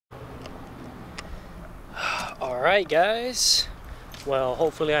Alright guys, well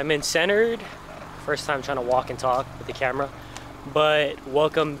hopefully I'm in centered. First time trying to walk and talk with the camera, but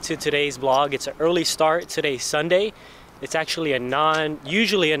welcome to today's vlog. It's an early start. Today's Sunday. It's actually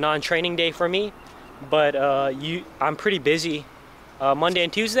usually a non-training day for me, but I'm pretty busy Monday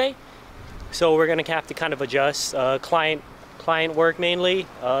and Tuesday, so we're gonna have to kind of adjust. Client work mainly,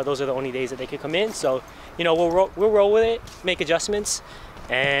 those are the only days that they could come in, so you know, we'll roll with it, make adjustments,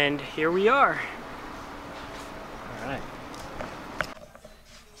 and here we are.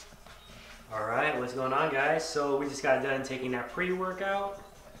 Alright, what's going on guys? So we just got done taking that pre-workout.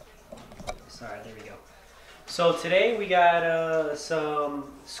 Sorry, there we go. So today we got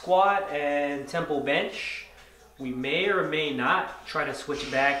some squat and tempo bench. We may or may not try to switch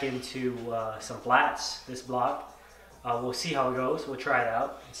back into some flats this block. We'll see how it goes. We'll try it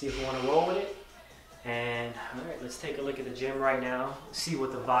out and see if we want to roll with it. And alright, let's take a look at the gym right now. See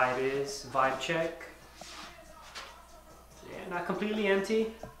what the vibe is. Vibe check. Yeah, not completely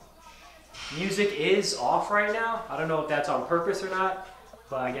empty. Music is off right now. I don't know if that's on purpose or not,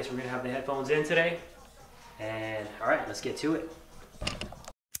 but I guess we're gonna have the headphones in today. And all right, let's get to it.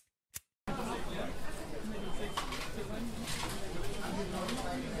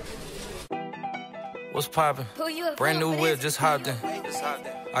 What's poppin'? Brand new whip, just hopped in.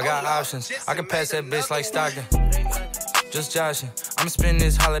 I got options. I can pass that bitch like Stockton. Just joshing. I'm spending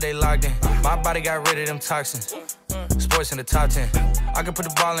this holiday locked in. My body got rid of them toxins. Sports in the top 10. I can put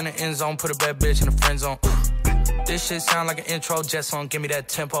the ball in the end zone, put a bad bitch in the friend zone. This shit sound like an intro jet song, give me that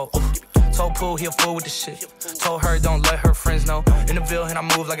tempo. Told Pooh he a fool with the shit. Told her don't let her friends know. In the Ville and I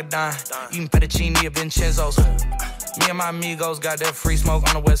move like a dime. Eating fettuccine at Vincenzo's. Me and my amigos got that free smoke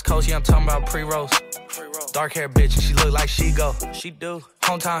on the West Coast. Yeah, I'm talking about pre-rolls. Dark hair bitch and she look like she go. She do.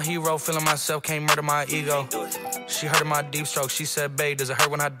 Hometown hero, feeling myself, can't murder my ego. She heard of my deep stroke. She said, babe, does it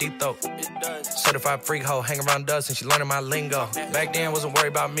hurt when I deep throat? Certified freak hoe, hang around dust and she learning my lingo. Back then, wasn't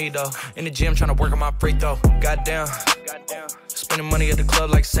worried about me though. In the gym, trying to work on my free throw. Goddamn. Spending money at the club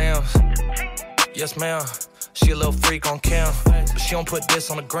like Sam's. Yes, ma'am. She a little freak on cam, but she don't put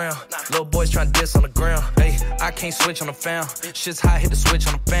this on the ground. Little boys tryna diss on the ground. Hey, I can't switch on the fan. Shit's hot, hit the switch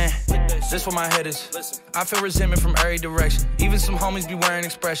on the fan. This where my head is. I feel resentment from every direction. Even some homies be wearing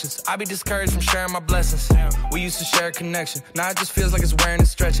expressions. I be discouraged from sharing my blessings. We used to share a connection. Now it just feels like it's wearing and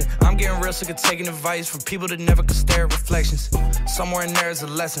stretching. I'm getting real sick of taking advice from people that never could stare at reflections. Somewhere in there is a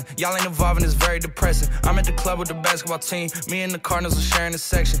lesson. Y'all ain't evolving, it's very depressing. I'm at the club with the basketball team. Me and the Cardinals are sharing the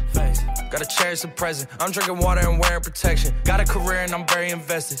section. Gotta cherish the present. I'm drinking water and wearing protection. Got a career and I'm very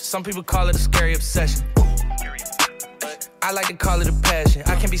invested. Some people call it a scary obsession. I like to call it a passion.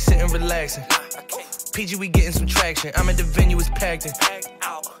 I can't be sitting relaxing. PG, we getting some traction. I'm at the venue, it's packed in.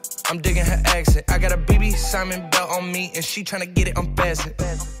 I'm digging her accent. I got a BB Simon belt on me and she tryna get it unfastened.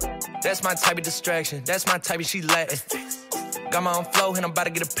 That's my type of distraction. That's my type of she Latin. Got my own flow and I'm about to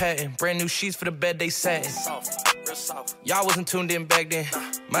get a patent. Brand new sheets for the bed they satin. Y'all wasn't tuned in back then.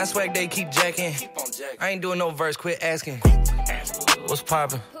 My swag they keep jacking. I ain't doing no verse, quit asking. What's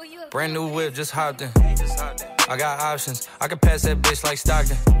poppin'? Brand new whip, just hopped in. I got options. I can pass that bitch like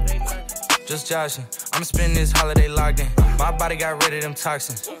Stockton. Just joshing. I'm spending this holiday locked in. My body got rid of them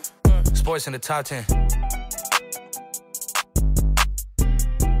toxins. Sports in the top 10.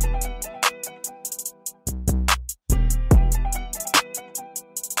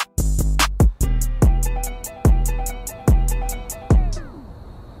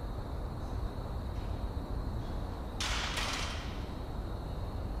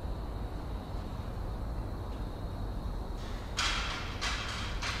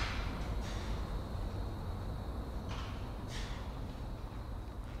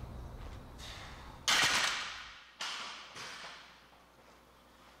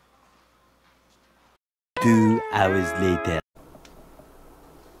 Two hours later.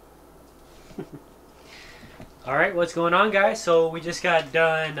 Alright, what's going on guys? So we just got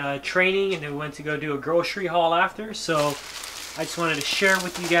done training and then went to go do a grocery haul after. So I just wanted to share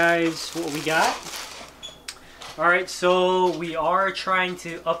with you guys what we got. Alright, so we are trying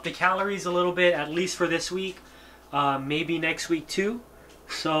to up the calories a little bit, at least for this week. Maybe next week too.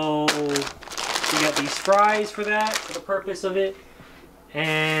 So we got these fries for that, for the purpose of it.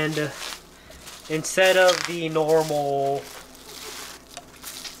 And instead of the normal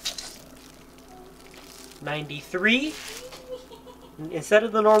 93, instead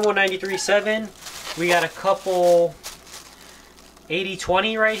of the normal 93.7, we got a couple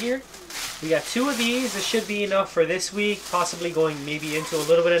 80-20 right here. We got two of these. This should be enough for this week, possibly going maybe into a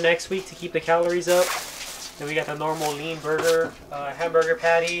little bit of next week to keep the calories up. Then we got the normal lean burger, hamburger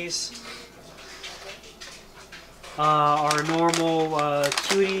patties. Our normal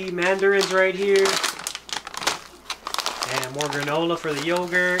cutie mandarins right here. And more granola for the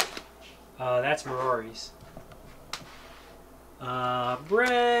yogurt. That's Marori's.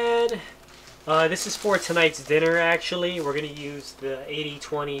 Bread. This is for tonight's dinner, actually. We're going to use the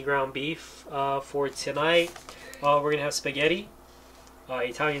 80-20 ground beef for tonight. We're going to have spaghetti,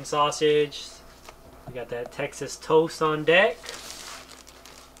 Italian sausage. We got that Texas toast on deck.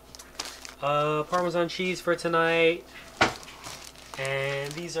 Parmesan cheese for tonight.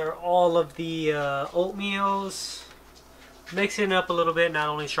 And these are all of the oatmeals. Mixing it up a little bit, not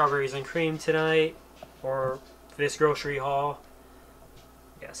only strawberries and cream tonight, or this grocery haul.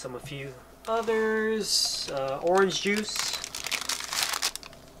 Got a few others. Orange juice,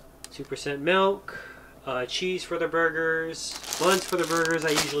 2% milk, cheese for the burgers, buns for the burgers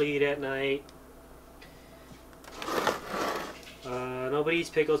I usually eat at night. Nobody eats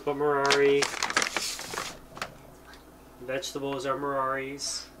pickles but Marori. Vegetables are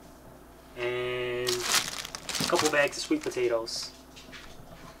Marori's. And a couple bags of sweet potatoes.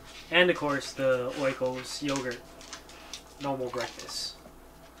 And of course the Oikos yogurt. Normal breakfast.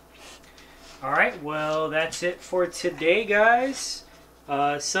 Alright, well that's it for today, guys.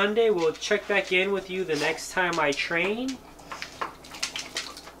 Sunday we'll check back in with you the next time I train.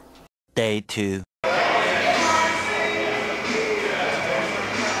 Day 2.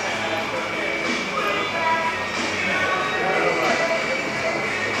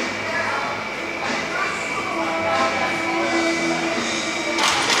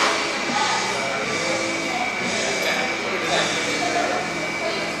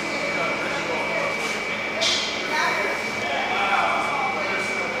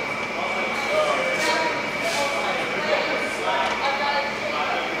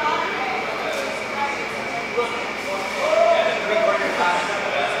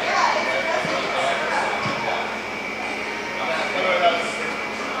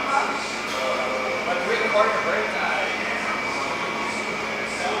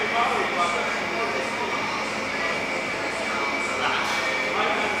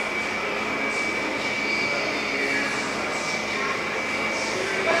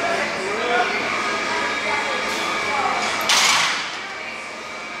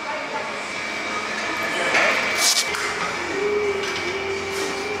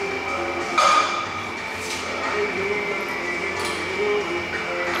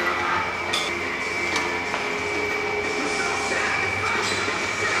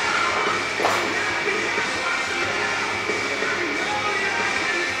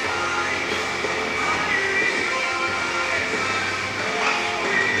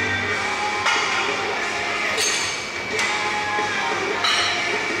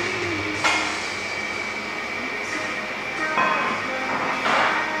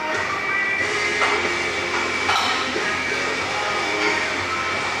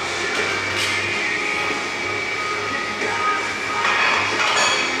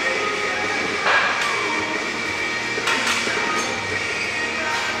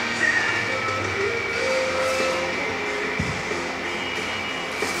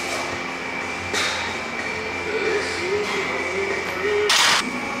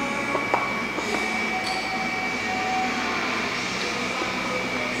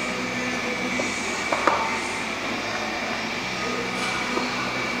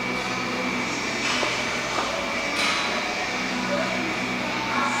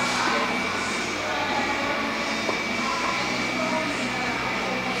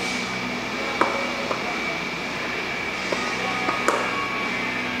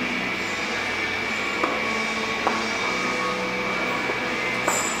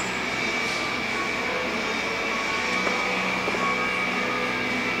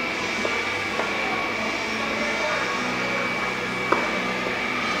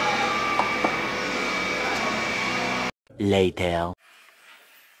 Later.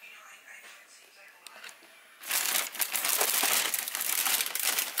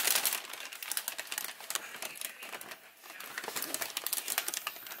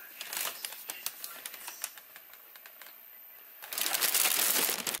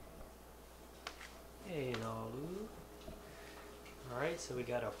 Hey, Nalu. Alright, so we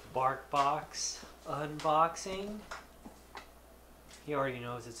got a bark box unboxing. He already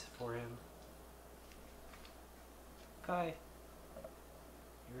knows it's for him. Okay.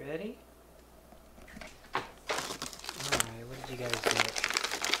 You ready? Alright, what did you guys get?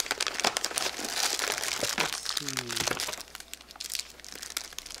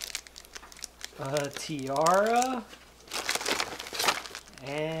 Let's see. Tiara.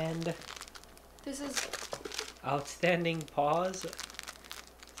 And this is outstanding paws.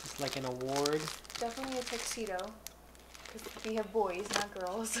 Just like an award. definitely a tuxedo. Because we have boys, not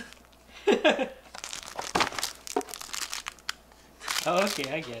girls. Oh,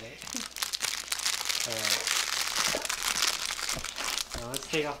 okay, I get it. Alright. Now let's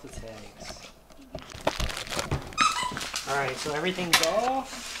take off the tags. Alright, so everything's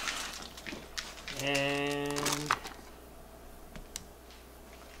off. And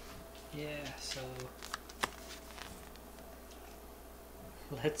yeah, so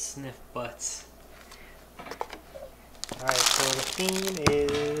let's sniff butts. Alright, so the theme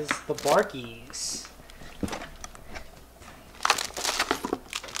is the Barkies.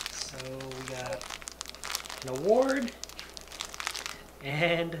 So we got an award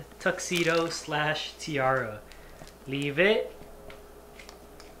and tuxedo / tiara. Leave it.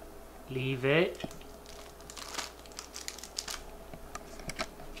 Leave it.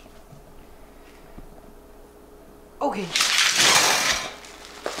 Okay.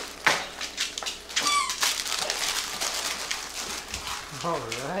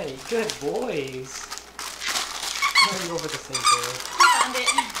 Alright, good boys. I'm gonna go for the same thing. Found it.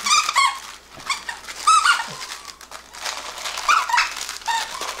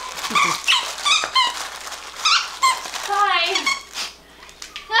 Hi.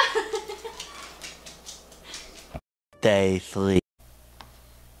 Day 3.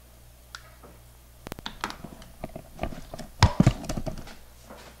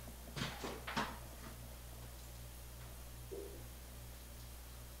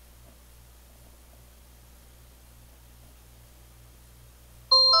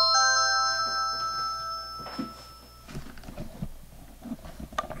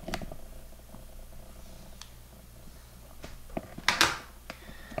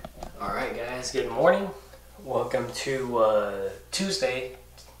 Alright guys, good morning. Welcome to Tuesday.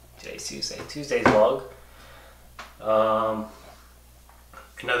 Today's Tuesday. Tuesday's vlog.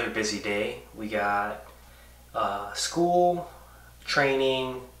 Another busy day. We got school,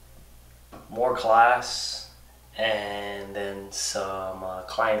 training, more class, and then some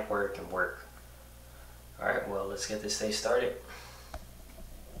client work and work. Alright, well, let's get this day started.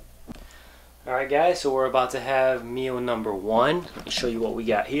 Alright guys, so we're about to have meal number 1. Let me show you what we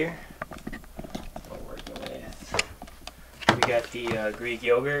got here. What we're working with. We got the Greek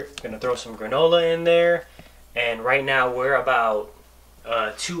yogurt. Gonna throw some granola in there. And right now we're about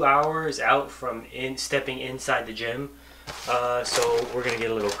 2 hours out from stepping inside the gym. So we're gonna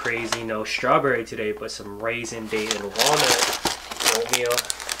get a little crazy. No strawberry today, but some raisin, date, and walnut oatmeal.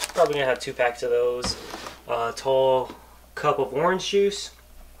 Probably gonna have 2 packs of those. Tall cup of orange juice.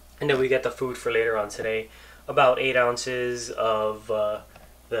 And then we got the food for later on today. About 8 ounces of the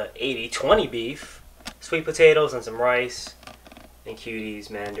 80-20 beef, sweet potatoes, and some rice, and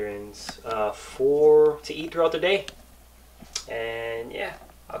cuties, mandarins, to eat throughout the day. And yeah,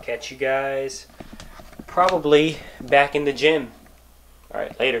 I'll catch you guys probably back in the gym.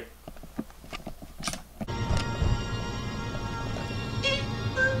 Alright, later.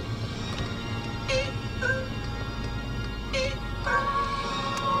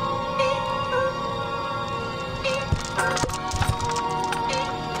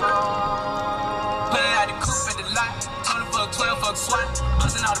 SWAT,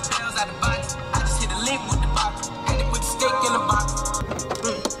 busting all the bells out the box. I just hit a lick with the box. Had to put the stick in the box.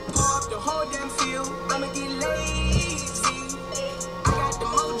 Pour up the whole damn field. I'ma get lazy. I got the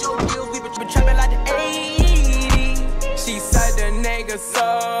mojo deals. We been trapping like the 80s. She said the nigga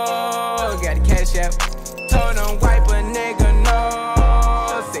so got the cash out. Told him wipe a nigga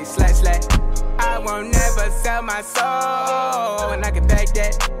no. Say slash. I won't never sell my soul. And I can back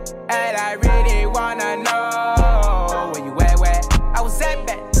that. And I really wanna know where you at. I was at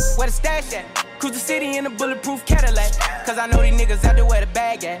back, where the stash at? Cruise the city in a bulletproof Cadillac. Cause I know these niggas out there where the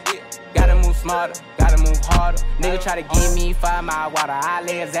bag at. Gotta move smarter, gotta move harder. Nigga try to give me 5 mile water. I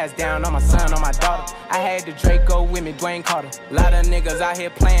lay his ass down on my son, on my daughter. I had the Draco with me, Dwayne Carter. A lot of niggas out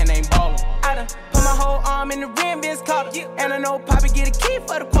here playing, ain't ballin'. I done put my whole arm in the rim, Vince Carter. And I know Poppy get a key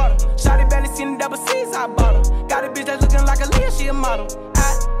for the quarter. Shawty barely seen the double C's, I bought her. Got a bitch that's looking like a Leah, she a model.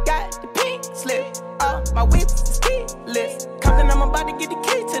 I got the pink slip, my whips is keyless. Compton, I'm about to get the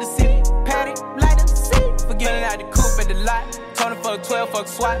key to the city. Patty, light up the city. Forgetting out the coupe at the lot. Tony fuck 12, fuck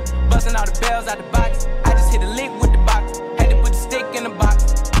SWAT. Busting all the bells out the box. I just hit a lick with the box. Had to put the stick in the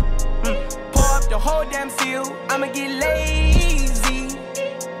box. Pour up the whole damn seal. I'ma get lazy.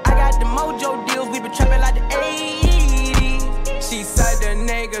 I got the mojo deals. We been trapping like the 80s. She said the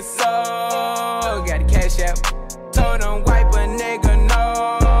nigga so got the cash out. Told him wipe a nigga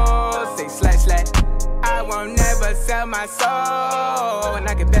no. Say slash. I won't never sell my soul. And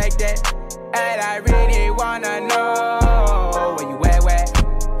I can back that. And I really wanna know where you at.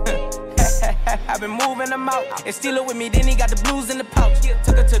 I I've been moving them out. And steal it with me, then he got the blues in the pouch.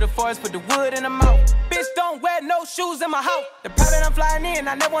 Took her to the forest, put the wood in her mouth. Bitch, don't wear no shoes in my house. The private I'm flying in,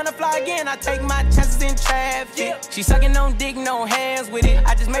 I never wanna fly again. I take my chances in traffic. She sucking on dick, no hands with it.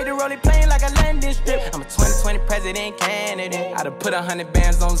 I just made her roll it plain like a landing strip. I'm a 2020 president candidate. I done put 100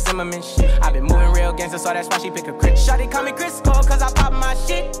 bands on Zimmerman shit. I been moving real gangster, so that's why she pick a crit. Shawty call me Chris Cole, cause I pop my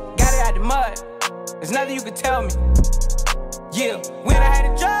shit. Got it out the mud, there's nothing you can tell me. Yeah, when I had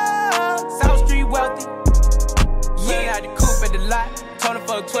a job, South Street wealthy. Yeah, I had the coupe at the lot. Told her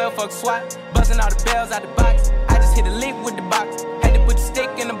fuck 12, fuck SWAT. Busting all the bells out the box. I just hit a lick with the box. Had to put the stick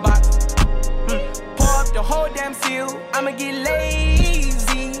in the box. Pour up the whole damn seal. I'ma get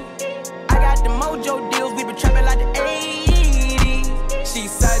lazy. I got the mojo deals. We been trapping like the 80s. She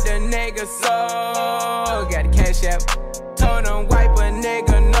said the nigga so. Got the cash app. Told him wipe a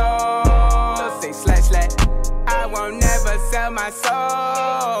nigga no. Say slash slash. I won't never sell my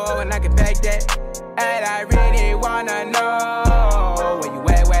soul. And I can back that. And I really